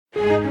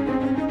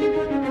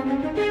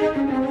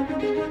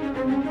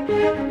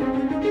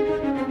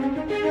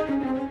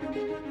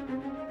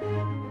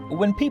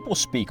When people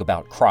speak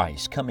about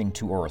Christ coming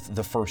to earth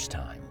the first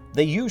time,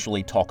 they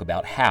usually talk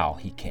about how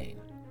he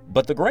came.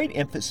 But the great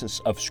emphasis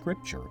of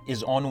Scripture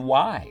is on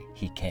why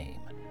he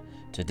came.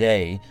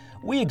 Today,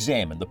 we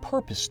examine the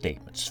purpose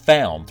statements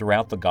found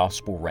throughout the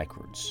gospel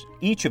records.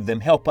 Each of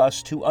them help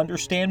us to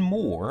understand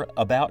more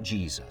about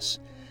Jesus.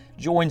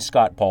 Join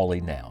Scott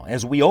Pauley now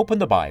as we open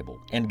the Bible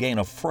and gain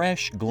a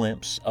fresh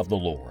glimpse of the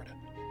Lord.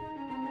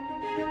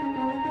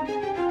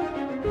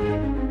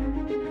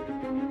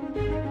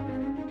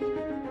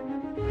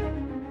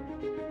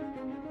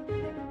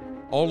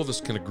 All of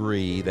us can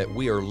agree that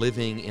we are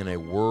living in a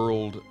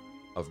world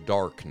of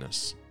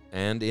darkness.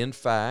 And in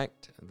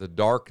fact, the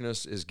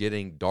darkness is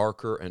getting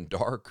darker and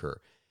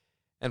darker.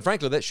 And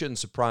frankly, that shouldn't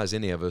surprise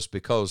any of us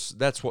because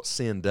that's what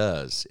sin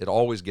does. It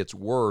always gets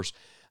worse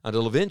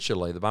until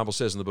eventually, the Bible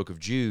says in the book of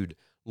Jude,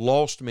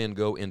 lost men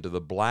go into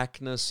the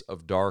blackness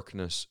of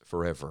darkness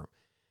forever.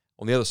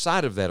 On the other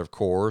side of that, of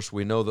course,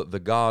 we know that the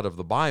God of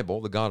the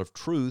Bible, the God of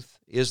truth,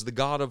 is the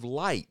God of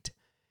light.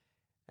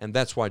 And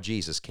that's why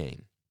Jesus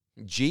came.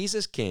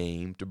 Jesus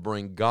came to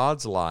bring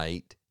God's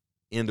light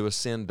into a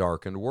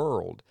sin-darkened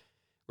world.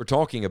 We're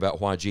talking about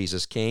why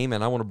Jesus came,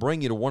 and I want to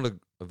bring you to one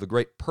of the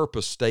great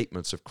purpose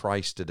statements of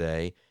Christ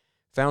today,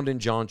 found in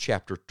John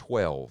chapter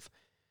 12.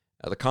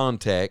 The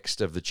context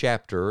of the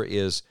chapter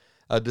is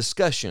a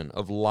discussion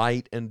of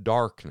light and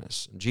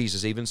darkness.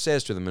 Jesus even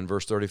says to them in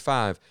verse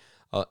 35,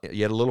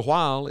 Yet a little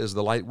while is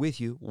the light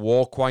with you.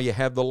 Walk while you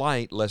have the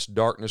light, lest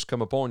darkness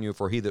come upon you.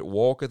 For he that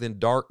walketh in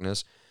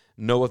darkness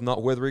knoweth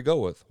not whither he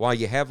goeth. While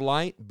you have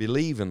light,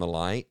 believe in the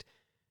light,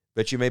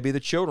 that you may be the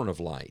children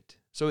of light.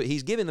 So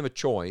he's giving them a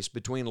choice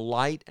between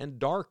light and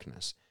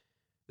darkness.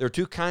 There are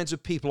two kinds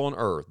of people on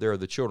earth. There are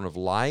the children of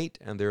light,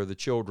 and there are the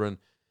children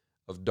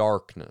of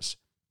darkness.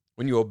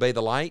 When you obey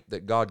the light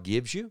that God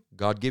gives you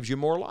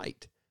more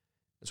light.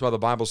 That's why the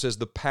Bible says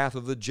the path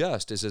of the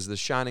just is as the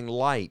shining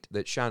light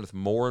that shineth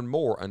more and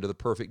more unto the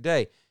perfect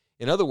day.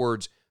 In other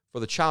words, for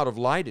the child of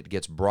light, it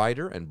gets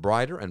brighter and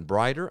brighter and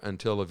brighter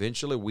until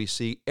eventually we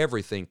see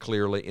everything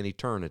clearly in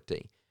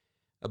eternity.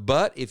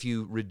 But if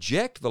you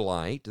reject the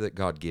light that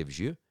God gives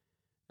you,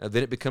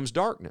 then it becomes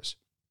darkness.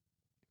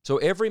 So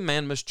every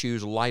man must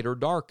choose light or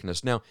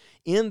darkness. Now,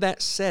 in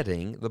that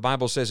setting, the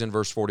Bible says in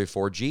verse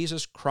 44,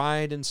 Jesus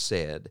cried and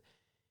said,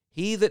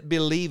 He that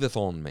believeth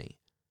on me,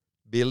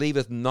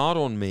 believeth not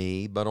on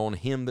me, but on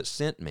him that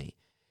sent me.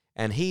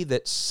 And he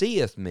that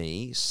seeth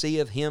me,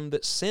 seeth him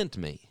that sent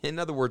me. In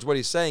other words, what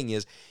he's saying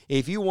is,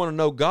 if you want to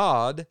know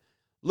God,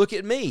 look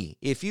at me.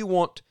 If you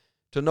want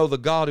to know the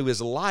God who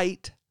is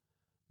light,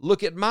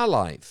 look at my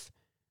life.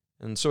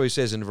 And so he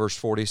says in verse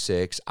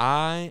 46,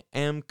 I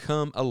am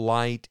come a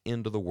light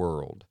into the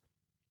world,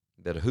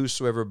 that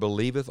whosoever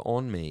believeth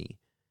on me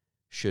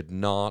should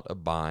not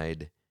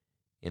abide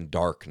in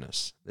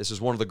darkness. This is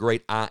one of the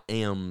great I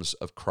ams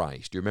of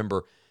Christ. You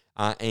remember,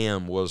 I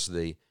am was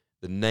the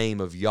name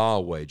of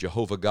Yahweh,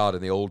 Jehovah God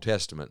in the Old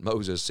Testament.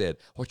 Moses said,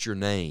 what's your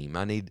name?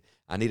 I need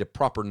a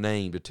proper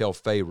name to tell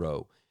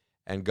Pharaoh.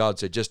 And God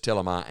said, just tell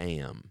him I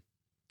am.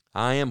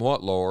 I am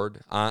what,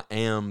 Lord? I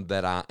am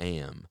that I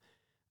am.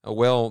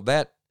 Well,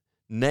 that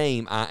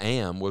name I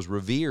am was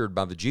revered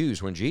by the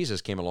Jews. When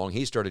Jesus came along,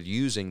 he started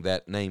using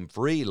that name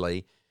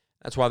freely.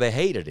 That's why they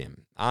hated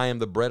him. I am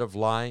the bread of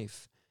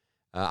life.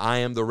 I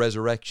am the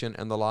resurrection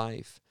and the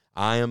life.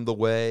 I am the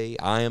way,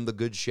 I am the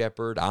good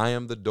shepherd, I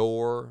am the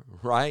door,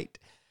 right?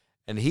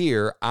 And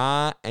here,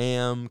 I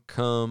am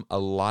come a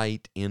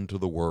light into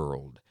the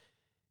world.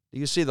 Do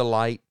you see the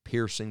light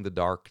piercing the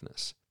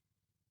darkness?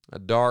 A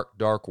dark,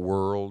 dark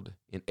world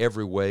in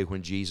every way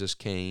when Jesus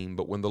came,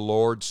 but when the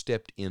Lord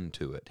stepped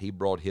into it, he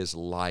brought his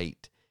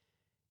light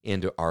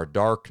into our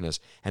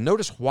darkness. And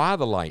notice why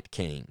the light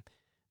came.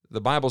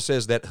 The Bible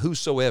says that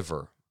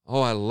whosoever,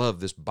 oh, I love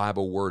this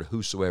Bible word,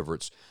 whosoever.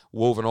 It's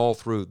woven all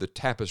through the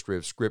tapestry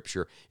of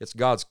Scripture. It's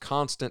God's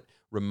constant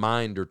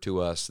reminder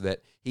to us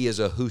that he is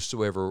a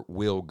whosoever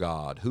will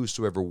God,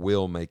 whosoever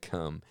will may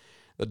come.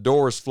 The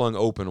door is flung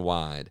open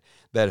wide,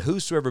 that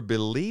whosoever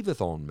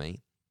believeth on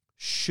me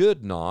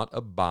should not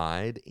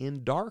abide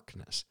in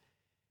darkness.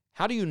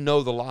 How do you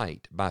know the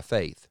light? By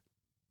faith.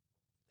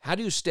 How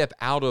do you step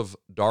out of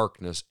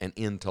darkness and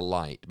into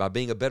light? By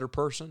being a better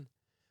person?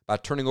 By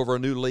turning over a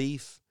new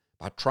leaf?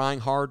 By trying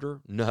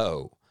harder?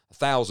 No.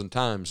 1,000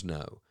 times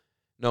no.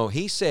 No,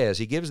 he says,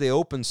 he gives the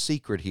open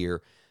secret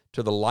here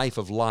to the life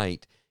of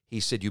light. He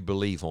said, you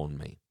believe on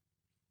me.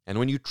 And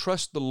when you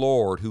trust the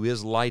Lord, who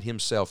is light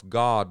himself,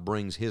 God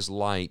brings his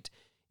light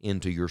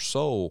into your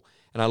soul.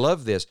 And I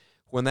love this.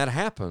 When that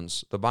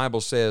happens, the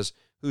Bible says,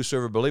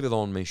 whosoever believeth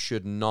on me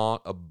should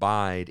not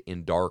abide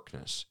in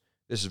darkness.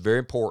 This is very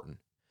important.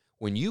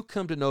 When you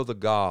come to know the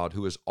God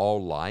who is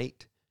all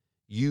light,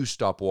 you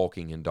stop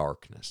walking in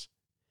darkness.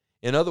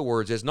 In other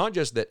words, it's not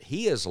just that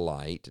he is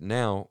light.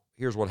 Now,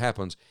 here's what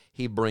happens.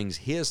 He brings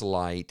his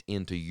light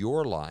into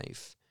your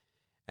life,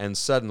 and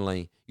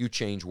suddenly you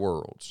change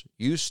worlds.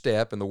 You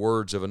step, in the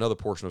words of another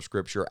portion of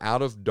Scripture,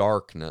 out of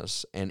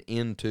darkness and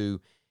into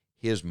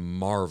his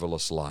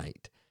marvelous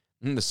light.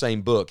 In the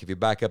same book, if you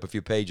back up a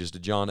few pages to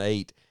John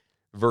 8,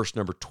 verse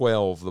number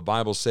 12, the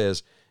Bible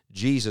says,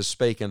 Jesus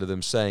spake unto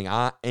them, saying,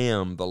 I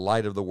am the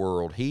light of the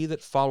world. He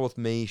that followeth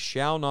me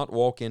shall not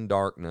walk in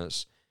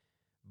darkness,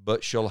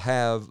 but shall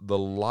have the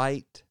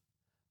light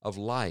of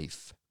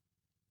life.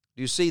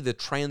 Do you see the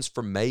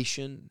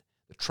transformation,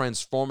 the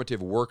transformative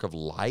work of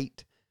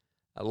light?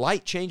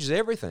 Light changes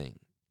everything.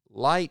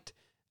 Light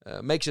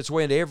makes its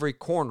way into every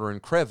corner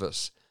and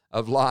crevice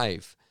of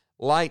life.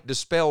 Light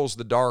dispels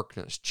the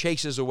darkness,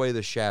 chases away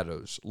the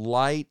shadows.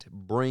 Light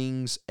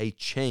brings a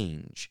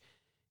change.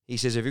 He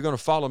says, if you're going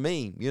to follow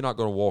me, you're not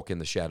going to walk in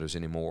the shadows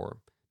anymore.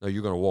 No,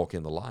 you're going to walk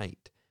in the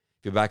light.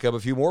 If you back up a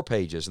few more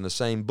pages in the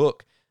same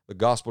book, the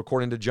Gospel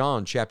according to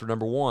John, chapter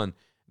number 1,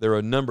 there are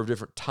a number of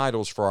different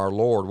titles for our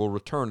Lord. We'll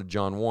return to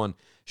John 1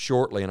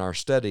 shortly in our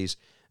studies.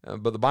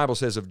 But the Bible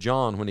says of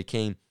John when he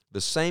came,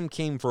 the same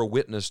came for a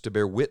witness to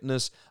bear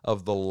witness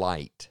of the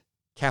light.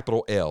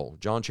 Capital L,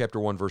 John chapter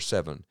 1, verse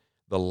 7,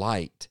 the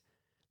light,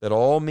 that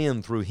all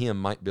men through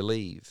him might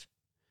believe.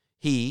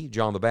 He,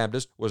 John the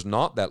Baptist, was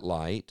not that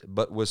light,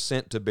 but was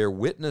sent to bear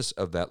witness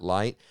of that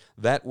light.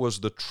 That was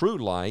the true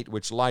light,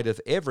 which lighteth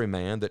every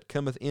man that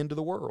cometh into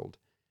the world.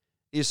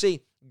 You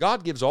see,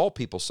 God gives all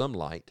people some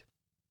light.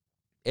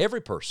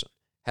 Every person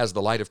has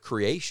the light of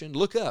creation.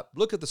 Look up.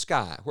 Look at the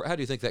sky. How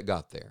do you think that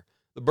got there?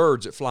 The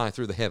birds that fly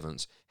through the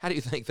heavens. How do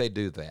you think they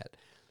do that?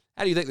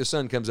 How do you think the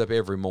sun comes up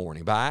every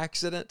morning? By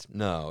accident?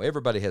 No.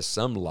 Everybody has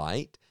some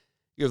light.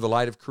 You have the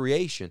light of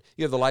creation.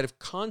 You have the light of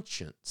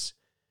conscience.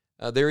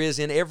 There is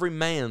in every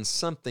man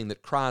something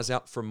that cries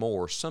out for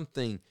more,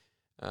 something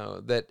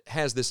that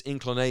has this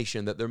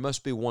inclination that there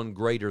must be one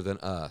greater than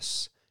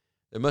us.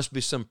 There must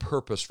be some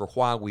purpose for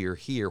why we are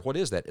here. What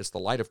is that? It's the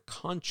light of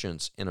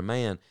conscience in a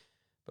man.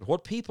 But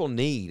what people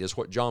need is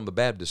what John the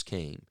Baptist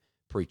came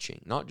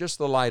preaching, not just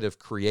the light of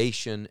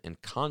creation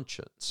and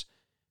conscience.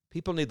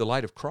 People need the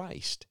light of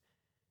Christ.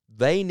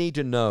 They need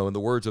to know, in the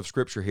words of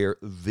Scripture here,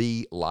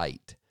 the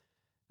light.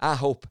 I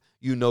hope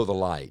you know the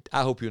light.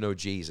 I hope you know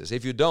Jesus.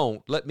 If you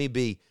don't, let me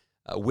be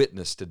a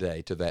witness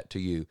today to that to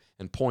you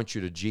and point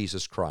you to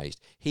Jesus Christ.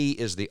 He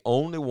is the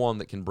only one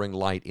that can bring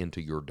light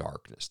into your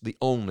darkness, the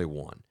only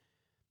one.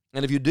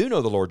 And if you do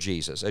know the Lord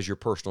Jesus as your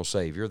personal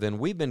Savior, then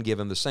we've been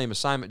given the same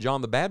assignment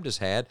John the Baptist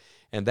had,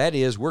 and that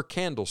is we're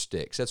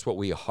candlesticks. That's what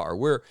we are.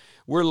 We're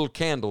little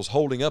candles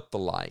holding up the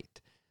light.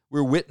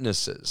 We're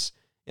witnesses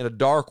in a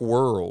dark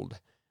world.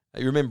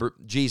 You remember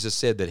Jesus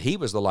said that he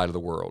was the light of the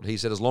world. He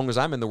said, as long as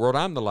I'm in the world,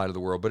 I'm the light of the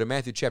world. But in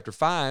Matthew chapter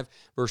 5,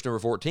 verse number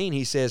 14,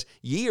 he says,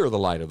 ye are the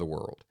light of the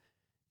world.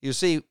 You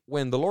see,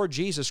 when the Lord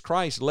Jesus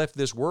Christ left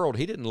this world,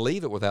 he didn't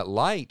leave it without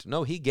light.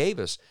 No, he gave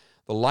us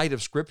the light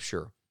of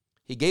Scripture.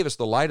 He gave us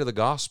the light of the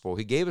gospel.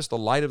 He gave us the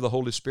light of the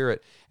Holy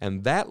Spirit.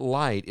 And that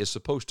light is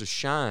supposed to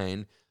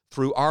shine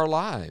through our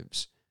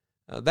lives.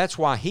 That's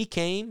why he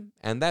came,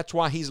 and that's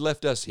why he's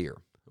left us here.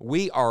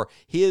 We are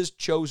his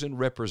chosen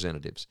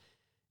representatives.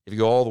 If you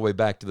go all the way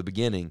back to the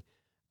beginning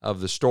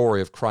of the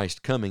story of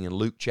Christ coming in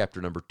Luke chapter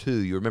number 2,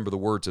 you remember the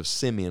words of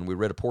Simeon. We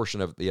read a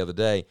portion of it the other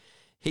day.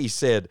 He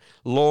said,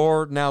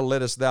 Lord, now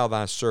lettest thou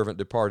thy servant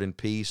depart in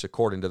peace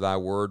according to thy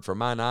word, for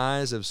mine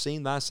eyes have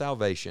seen thy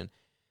salvation,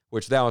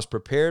 which thou hast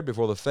prepared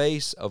before the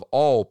face of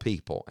all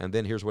people. And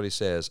then here's what he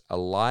says, a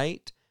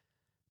light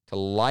to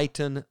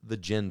lighten the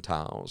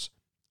Gentiles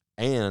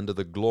and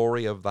the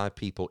glory of thy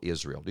people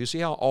Israel. Do you see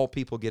how all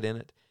people get in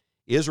it?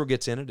 Israel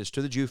gets in it. It's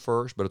to the Jew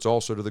first, but it's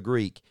also to the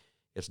Greek.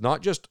 It's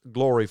not just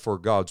glory for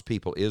God's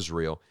people,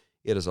 Israel.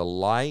 It is a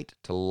light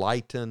to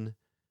lighten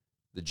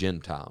the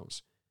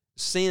Gentiles.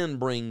 Sin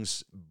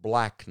brings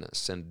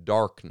blackness and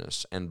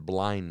darkness and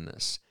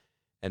blindness,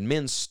 and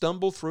men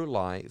stumble through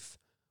life,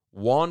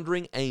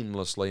 wandering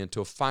aimlessly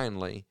until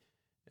finally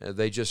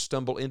they just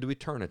stumble into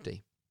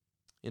eternity,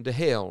 into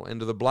hell,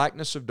 into the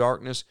blackness of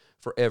darkness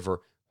forever.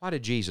 Why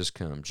did Jesus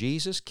come?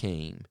 Jesus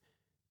came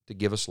to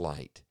give us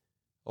light.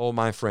 Oh,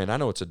 my friend, I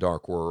know it's a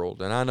dark world,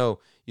 and I know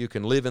you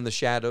can live in the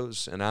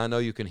shadows, and I know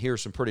you can hear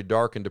some pretty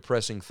dark and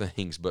depressing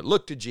things, but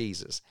look to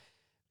Jesus,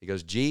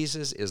 because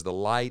Jesus is the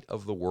light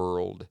of the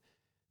world,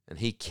 and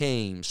he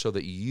came so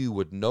that you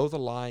would know the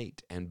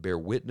light and bear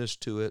witness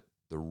to it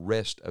the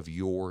rest of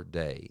your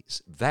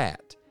days.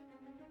 That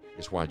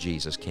is why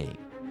Jesus came.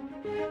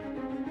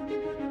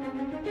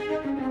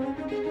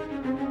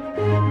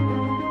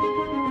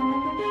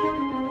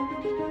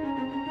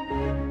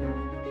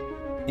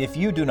 If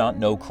you do not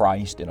know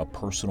Christ in a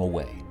personal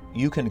way,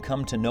 you can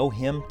come to know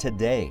him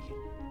today.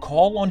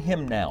 Call on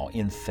him now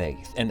in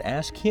faith and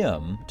ask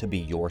him to be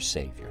your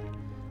Savior.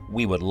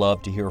 We would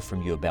love to hear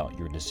from you about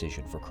your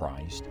decision for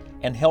Christ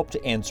and help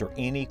to answer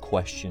any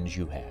questions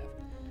you have.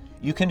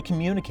 You can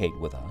communicate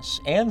with us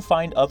and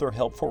find other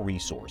helpful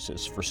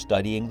resources for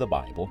studying the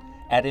Bible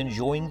at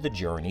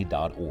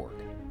enjoyingthejourney.org.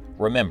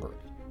 Remember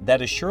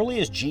that as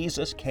surely as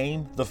Jesus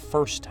came the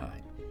first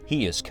time,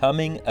 he is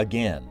coming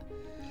again.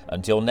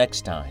 Until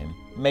next time,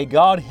 may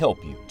God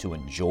help you to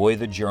enjoy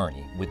the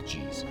journey with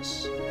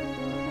Jesus.